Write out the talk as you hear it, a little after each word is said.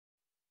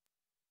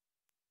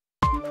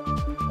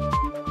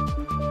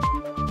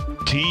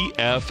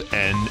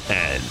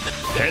TFNN.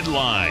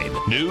 Headline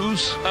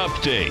News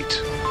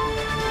Update.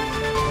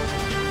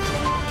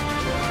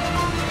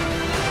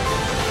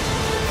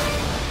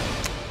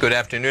 Good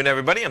afternoon,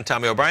 everybody. I'm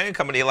Tommy O'Brien,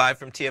 coming to you live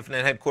from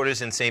TFNN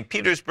headquarters in St.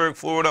 Petersburg,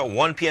 Florida,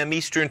 1 p.m.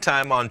 Eastern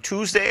time on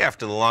Tuesday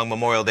after the long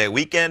Memorial Day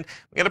weekend.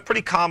 We got a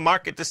pretty calm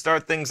market to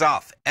start things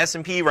off.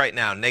 S&P right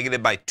now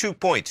negative by 2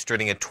 points,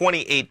 trading at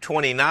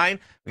 28.29.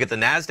 We get the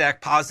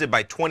NASDAQ positive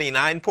by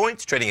 29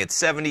 points, trading at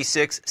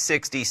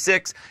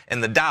 76.66,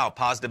 and the Dow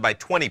positive by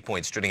 20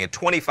 points, trading at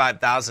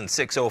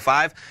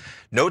 25,605.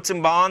 Notes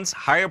and bonds,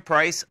 higher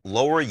price,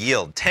 lower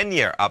yield.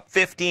 10-year up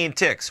 15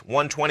 ticks,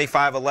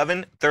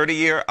 125.11.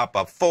 30-year up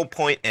a full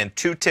point and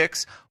 2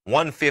 ticks,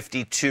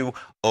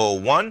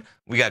 152.01.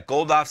 We got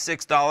gold off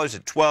 $6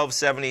 at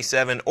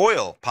 $12.77.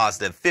 Oil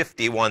positive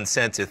 51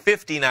 cents at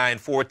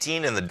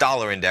 59.14, and the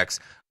dollar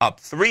index up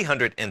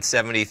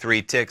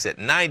 373 ticks at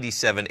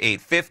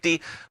 97.850.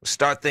 We'll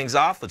start things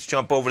off. Let's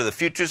jump over to the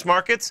futures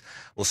markets.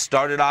 We'll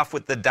start it off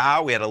with the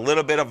Dow. We had a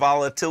little bit of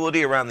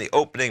volatility around the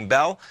opening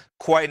bell,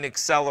 quite an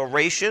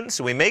acceleration.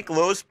 So we make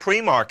lows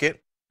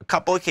pre-market. A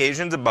couple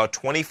occasions, about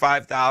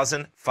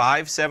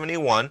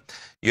 25,571.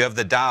 You have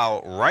the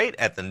Dow right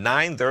at the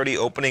 9:30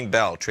 opening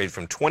bell. Trade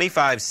from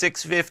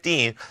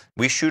 25,615.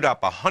 We shoot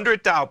up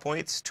 100 Dow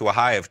points to a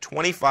high of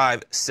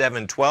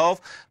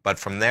 25,712. But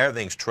from there,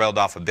 things trailed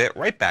off a bit,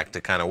 right back to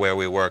kind of where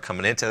we were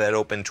coming into that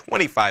open,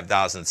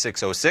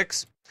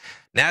 25,606.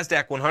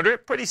 NASDAQ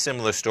 100, pretty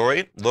similar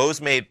story.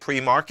 Lows made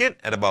pre-market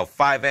at about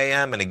 5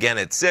 a.m. and again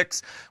at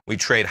 6. We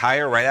trade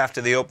higher right after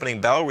the opening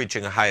bell,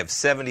 reaching a high of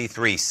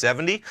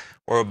 73.70.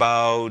 We're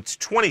about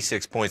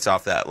 26 points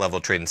off that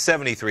level, trading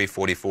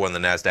 73.44 in the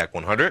NASDAQ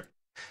 100.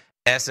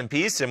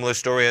 S&P, similar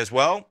story as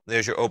well.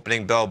 There's your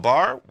opening bell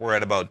bar. We're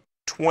at about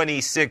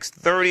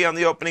 26.30 on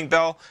the opening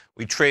bell.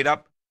 We trade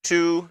up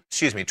to,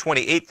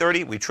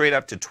 28.30. We trade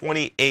up to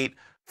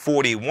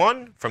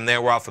 28.41. From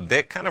there, we're off a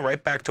bit, kind of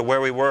right back to where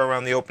we were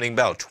around the opening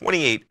bell,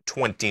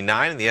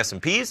 28.29 in the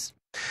S&Ps.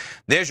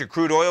 There's your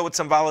crude oil with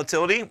some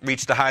volatility.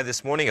 Reached a high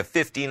this morning of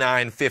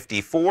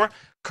 59.54,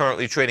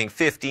 currently trading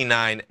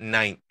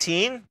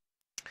 59.19.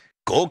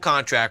 Gold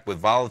contract with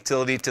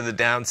volatility to the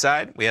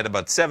downside. We had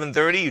about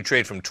 7.30. You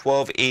trade from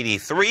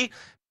 12.83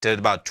 to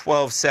about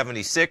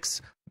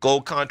 12.76.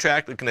 Gold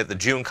contract, looking at the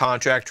June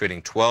contract,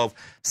 trading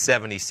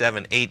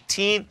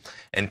 12.7718.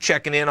 And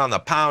checking in on the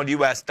pound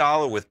U.S.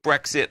 dollar with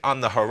Brexit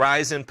on the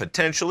horizon,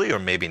 potentially, or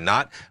maybe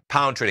not.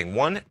 Pound trading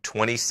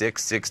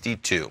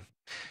 126.62.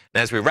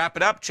 And as we wrap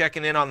it up,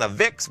 checking in on the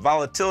VIX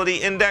Volatility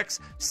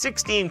Index,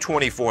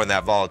 1624 in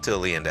that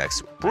volatility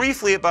index.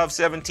 Briefly above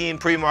 17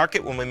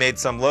 pre-market when we made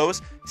some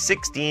lows,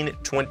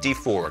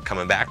 1624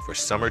 coming back for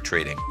summer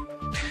trading.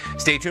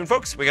 Stay tuned,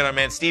 folks. We got our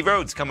man Steve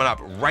Rhodes coming up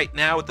right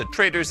now with the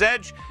Trader's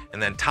Edge. And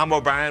then Tom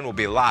O'Brien will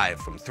be live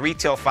from 3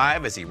 till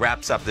 5 as he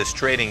wraps up this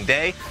trading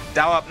day.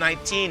 Dow up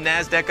 19,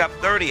 NASDAQ up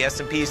 30,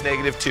 S&P's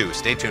 -2.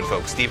 Stay tuned,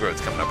 folks. Steve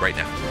Rhodes coming up right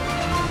now.